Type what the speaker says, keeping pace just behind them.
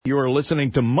You are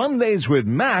listening to Mondays with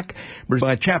Mac, presented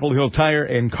by Chapel Hill Tire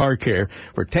and Car Care.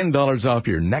 For $10 off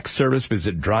your next service,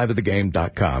 visit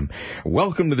driveofthegame.com.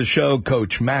 Welcome to the show,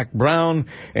 Coach Mac Brown.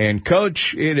 And,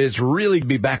 Coach, it is really to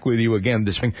be back with you again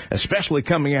this spring, especially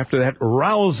coming after that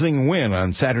rousing win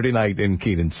on Saturday night in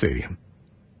Kenan Stadium.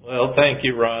 Well, thank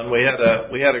you, Ron. We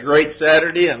had a great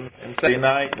Saturday and Saturday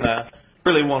night, and I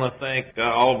really want to thank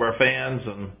all of our fans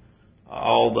and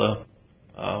all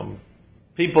the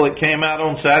people that came out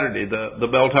on Saturday. The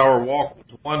Bell Tower Walk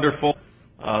was wonderful.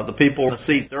 The people in the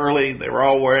seats early, they were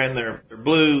all wearing their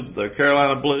blue, the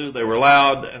Carolina blue. They were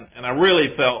loud, and I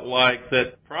really felt like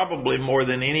that probably more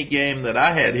than any game that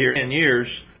I had here in years,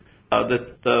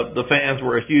 that the fans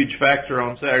were a huge factor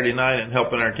on Saturday night in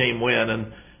helping our team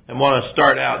win. And want to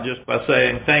start out just by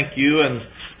saying thank you, and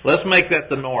let's make that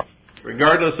the norm.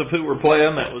 Regardless of who we're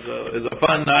playing, it was a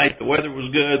fun night. The weather was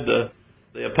good.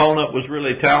 The opponent was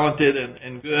really talented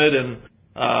and good, and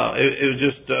it was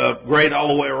just great all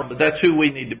the way around. But that's who we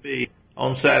need to be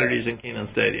on Saturdays in Kenan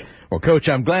Stadium. Well, Coach,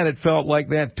 I'm glad it felt like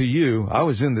that to you. I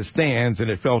was in the stands, and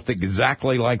it felt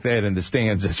exactly like that in the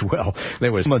stands as well.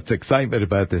 There was much excitement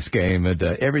about this game, and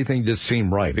everything just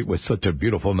seemed right. It was such a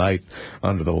beautiful night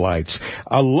under the lights.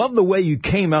 I love the way you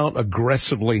came out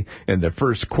aggressively in the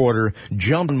first quarter,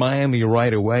 jumped Miami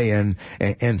right away,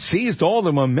 and seized all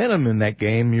the momentum in that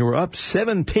game. You were up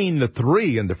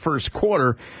 17-3 in the first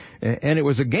quarter. And it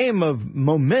was a game of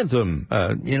momentum.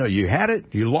 You had it,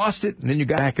 you lost it, and then you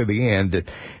got back at the end.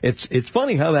 It's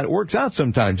funny how that works out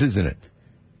sometimes, isn't it?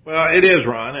 Well, it is,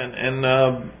 Ron,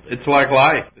 and it's like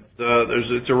life.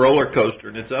 It's a roller coaster,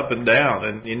 and it's up and down,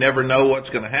 and you never know what's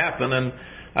going to happen. And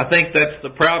I think that's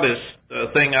the proudest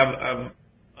thing I've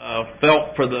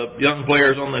felt for the young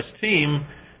players on this team,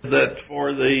 that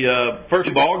for the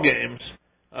first ball games,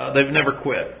 they've never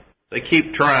quit. They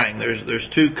keep trying. There's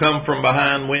two come from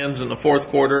behind wins in the fourth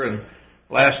quarter, and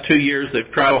last 2 years they've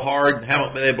tried hard and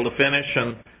haven't been able to finish.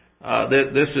 And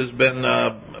this has been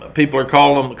people are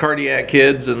calling them the cardiac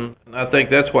kids, and I think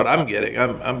that's what I'm getting.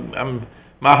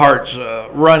 My heart's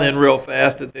running real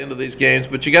fast at the end of these games,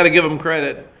 but you got to give them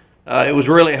credit. It was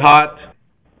really hot.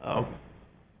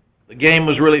 The game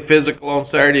was really physical on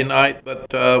Saturday night,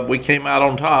 but we came out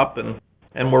on top, and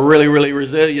we're really, really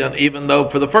resilient, even though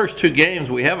for the first two games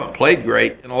we haven't played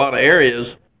great in a lot of areas,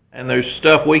 and there's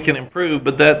stuff we can improve,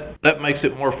 but that makes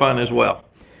it more fun as well.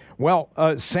 Well,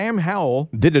 Sam Howell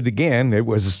did it again. It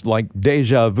was like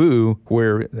deja vu,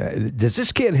 where does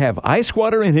this kid have ice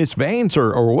water in his veins,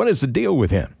 or what is the deal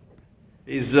with him?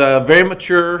 He's very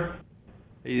mature.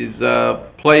 He's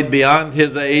played beyond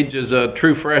his age as a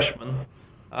true freshman.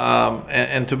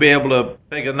 And to be able to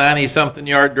take a 90-something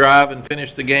yard drive and finish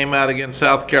the game out against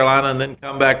South Carolina, and then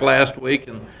come back last week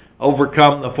and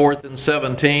overcome the 4th and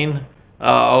 17. A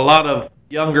lot of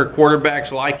younger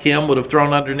quarterbacks like him would have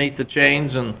thrown underneath the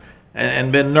chains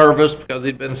and been nervous because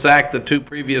he'd been sacked the two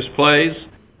previous plays.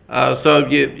 So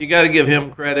you got to give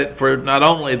him credit for not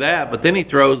only that, but then he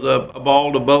throws a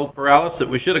ball to Bo Corrales that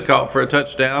we should have caught for a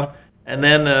touchdown, and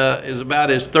then is about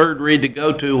his third read to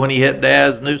go to when he hit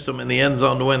Daz Newsome in the end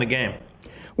zone to win the game.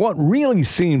 What really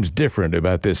seems different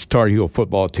about this Tar Heel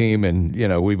football team, and,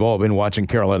 we've all been watching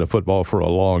Carolina football for a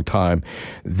long time,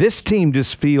 this team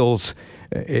just feels,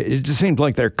 it just seems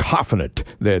like they're confident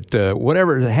that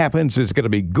whatever happens is going to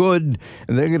be good,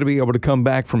 and they're going to be able to come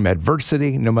back from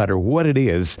adversity no matter what it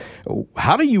is.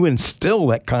 How do you instill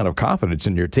that kind of confidence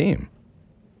in your team?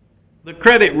 The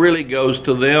credit really goes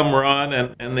to them, Ron,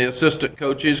 and the assistant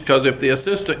coaches, because if the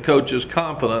assistant coach is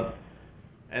competent,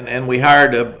 and we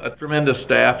hired a tremendous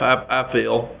staff, I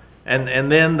feel,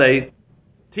 and then they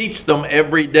teach them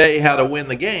every day how to win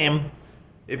the game.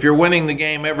 If you're winning the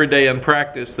game every day in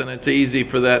practice, then it's easy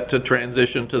for that to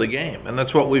transition to the game, and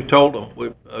that's what we've told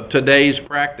them. Today's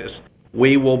practice,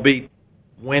 we will be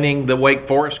winning the Wake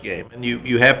Forest game, and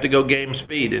you have to go game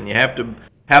speed, and you have to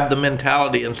have the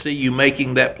mentality and see you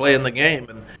making that play in the game.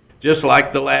 And just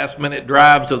like the last-minute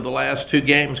drives of the last two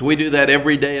games, we do that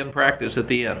every day in practice at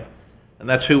the end. And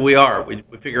that's who we are. We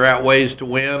figure out ways to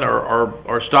win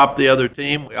or stop the other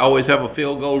team. We always have a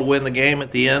field goal to win the game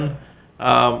at the end.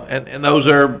 And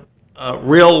those are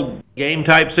real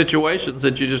game-type situations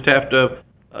that you just have to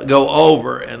go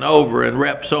over and over and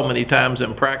rep so many times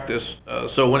in practice.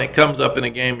 So when it comes up in a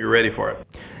game, you're ready for it.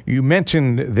 You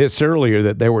mentioned this earlier,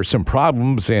 that there were some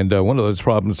problems, and one of those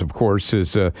problems, of course,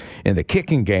 is in the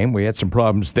kicking game. We had some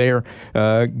problems there.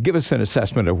 Give us an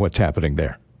assessment of what's happening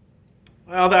there.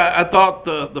 Well, I thought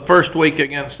the first week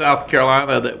against South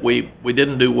Carolina that we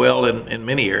didn't do well in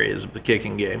many areas of the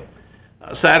kicking game.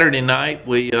 Saturday night,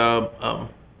 we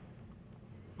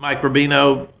Mike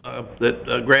Rubino,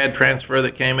 that grad transfer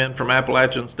that came in from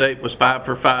Appalachian State, was 5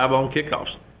 for 5 on kickoffs.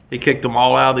 He kicked them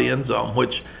all out of the end zone, which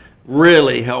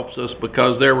really helps us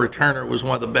because their returner was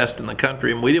one of the best in the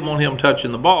country, and we didn't want him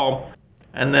touching the ball.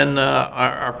 And then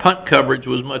our punt coverage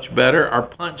was much better. Our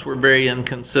punts were very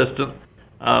inconsistent.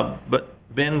 But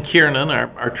Ben Kiernan,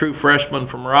 our true freshman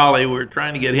from Raleigh, we were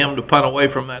trying to get him to punt away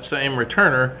from that same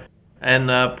returner, and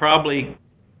probably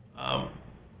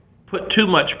put too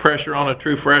much pressure on a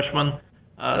true freshman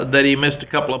that he missed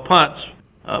a couple of punts.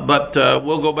 But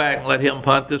we'll go back and let him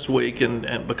punt this week,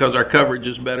 and because our coverage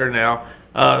is better now.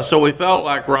 So we felt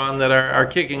like, Ron, that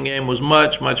our kicking game was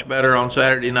much, much better on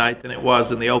Saturday night than it was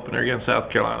in the opener against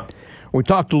South Carolina. We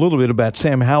talked a little bit about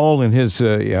Sam Howell and his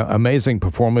amazing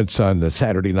performance on the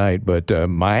Saturday night, but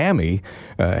Miami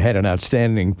had an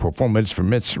outstanding performance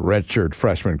from its redshirt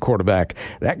freshman quarterback.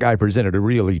 That guy presented a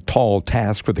really tall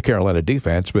task for the Carolina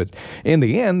defense, but in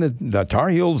the end, the Tar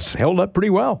Heels held up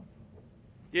pretty well.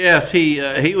 Yes, he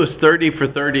was 30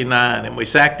 for 39, and we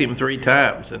sacked him 3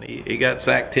 times, and he got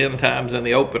sacked 10 times in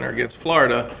the opener against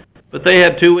Florida. But they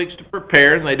had 2 weeks to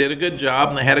prepare, and they did a good job,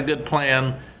 and they had a good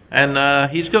plan.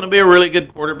 And he's going to be a really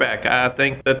good quarterback. I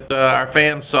think that our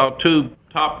fans saw 2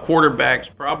 top quarterbacks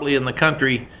probably in the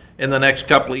country in the next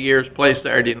couple of years play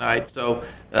Saturday night. So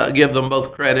give them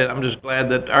both credit. I'm just glad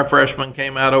that our freshmen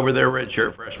came out over their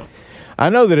redshirt freshmen. I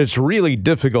know that it's really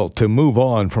difficult to move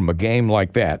on from a game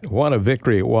like that. What a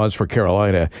victory it was for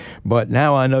Carolina. But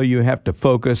now I know you have to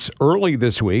focus early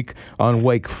this week on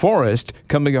Wake Forest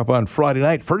coming up on Friday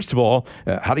night. First of all,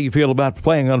 how do you feel about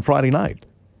playing on Friday night?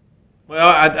 Well,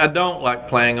 I don't like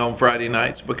playing on Friday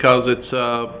nights because it's,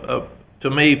 to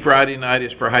me, Friday night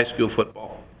is for high school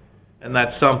football. And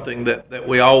that's something that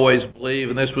we always believe.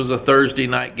 And this was a Thursday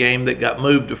night game that got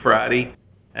moved to Friday.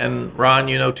 And, Ron,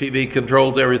 you know, TV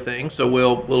controls everything, so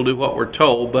we'll do what we're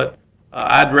told. But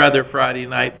I'd rather Friday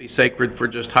night be sacred for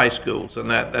just high schools. And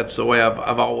that's the way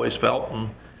I've always felt.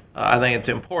 And I think it's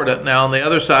important. Now, on the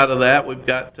other side of that, we've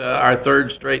got our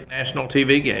 3rd straight national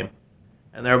TV game.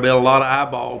 And there will be a lot of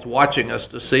eyeballs watching us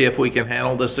to see if we can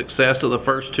handle the success of the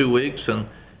first 2 weeks. And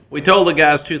we told the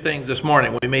guys 2 things this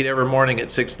morning. We meet every morning at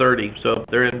 6:30, so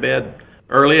they're in bed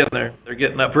early and they're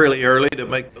getting up really early to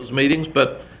make those meetings.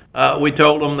 But we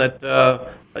told them that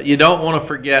you don't want to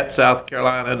forget South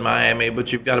Carolina and Miami, but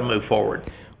you've got to move forward.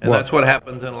 And that's what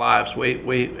happens in lives.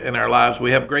 We in our lives,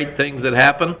 we have great things that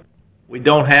happen. We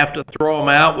don't have to throw them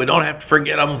out. We don't have to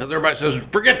forget them because everybody says,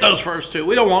 forget those first 2.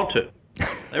 We don't want to.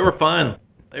 They were fun.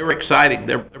 They were exciting.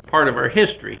 They're part of our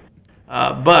history.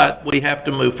 But we have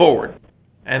to move forward.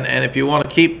 And if you want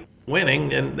to keep winning,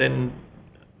 then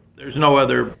there's no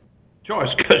other choice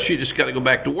because you just got to go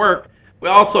back to work. We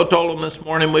also told them this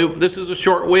morning, this is a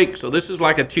short week, so this is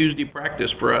like a Tuesday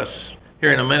practice for us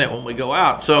here in a minute when we go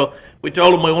out. So we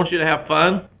told them we want you to have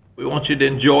fun. We want you to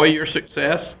enjoy your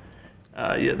success.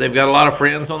 They've got a lot of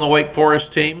friends on the Wake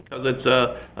Forest team because it's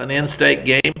an in-state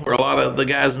game where a lot of the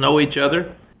guys know each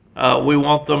other. We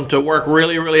want them to work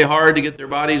really, really hard to get their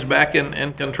bodies back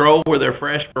in control where they're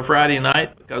fresh for Friday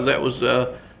night because that was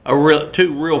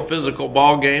 2 real physical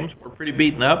ball games. We're pretty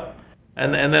beaten up.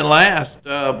 And then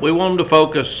last, we want them to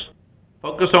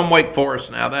focus on Wake Forest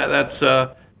now.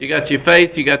 That's you got your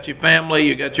faith, you got your family,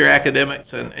 you got your academics,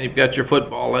 and you've got your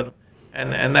football.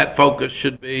 And that focus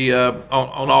should be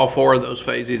on all 4 of those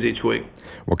phases each week.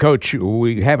 Well, Coach,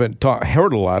 we haven't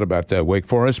heard a lot about Wake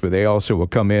Forest, but they also will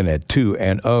come in at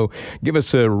 2-0. Give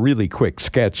us a really quick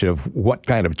sketch of what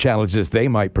kind of challenges they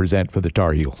might present for the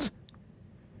Tar Heels.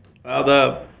 Well,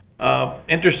 the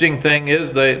interesting thing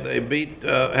is they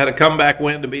had a comeback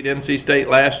win to beat NC State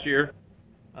last year.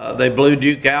 They blew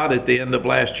Duke out at the end of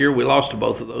last year. We lost to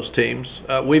both of those teams.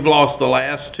 We've lost the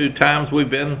last 2 times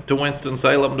we've been to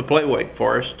Winston-Salem to play Wake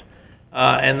Forest.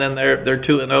 And then they're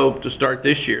 2-0 to start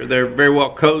this year. They're very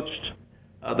well coached.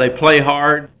 They play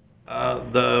hard.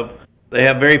 They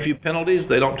have very few penalties.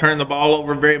 They don't turn the ball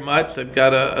over very much. They've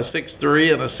got a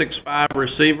 6'3" and a 6'5"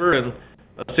 receiver and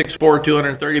a 6'4",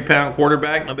 230-pound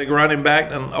quarterback and a big running back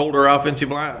and an older offensive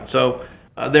line. So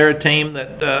they're a team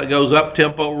that goes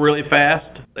up-tempo really fast.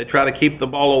 They try to keep the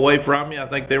ball away from you. I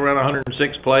think they run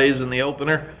 106 plays in the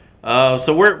opener.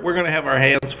 So we're going to have our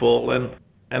hands full,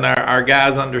 and our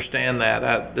guys understand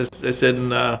that. This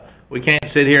isn't we can't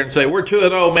sit here and say, we're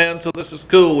 2-0, man, so this is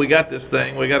cool. We got this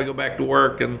thing. We got to go back to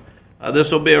work, and this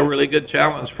will be a really good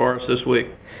challenge for us this week.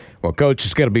 Well, Coach,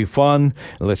 it's going to be fun.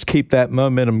 Let's keep that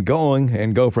momentum going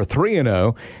and go for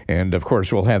 3-0. And, of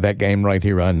course, we'll have that game right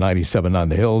here on 97 on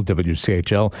the Hill,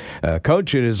 WCHL.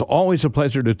 Coach, it is always a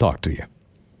pleasure to talk to you.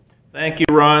 Thank you,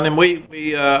 Ron. And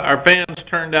we our fans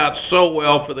turned out so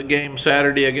well for the game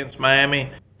Saturday against Miami.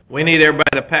 we need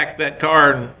everybody to pack that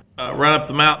car and run up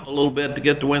the mountain a little bit to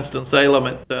get to Winston-Salem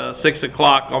at 6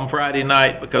 o'clock on Friday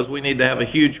night, because we need to have a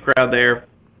huge crowd there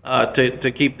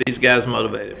to keep these guys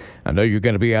motivated. I know you're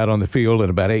going to be out on the field in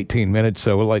about 18 minutes,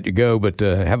 so we'll let you go, but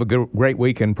have a great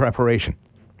week in preparation.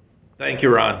 Thank you,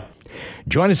 Ron.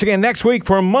 Join us again next week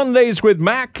for Mondays with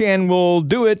Mac, and we'll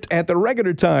do it at the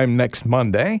regular time next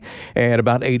Monday at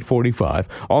about 8:45.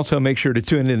 Also, make sure to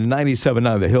tune in to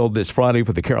 97.9 The Hill this Friday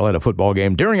for the Carolina football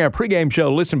game. During our pregame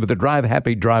show, listen for the Drive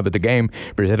Happy Drive at the Game,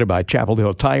 presented by Chapel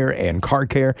Hill Tire and Car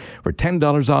Care. For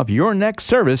 $10 off your next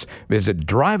service, visit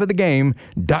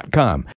driveofthegame.com.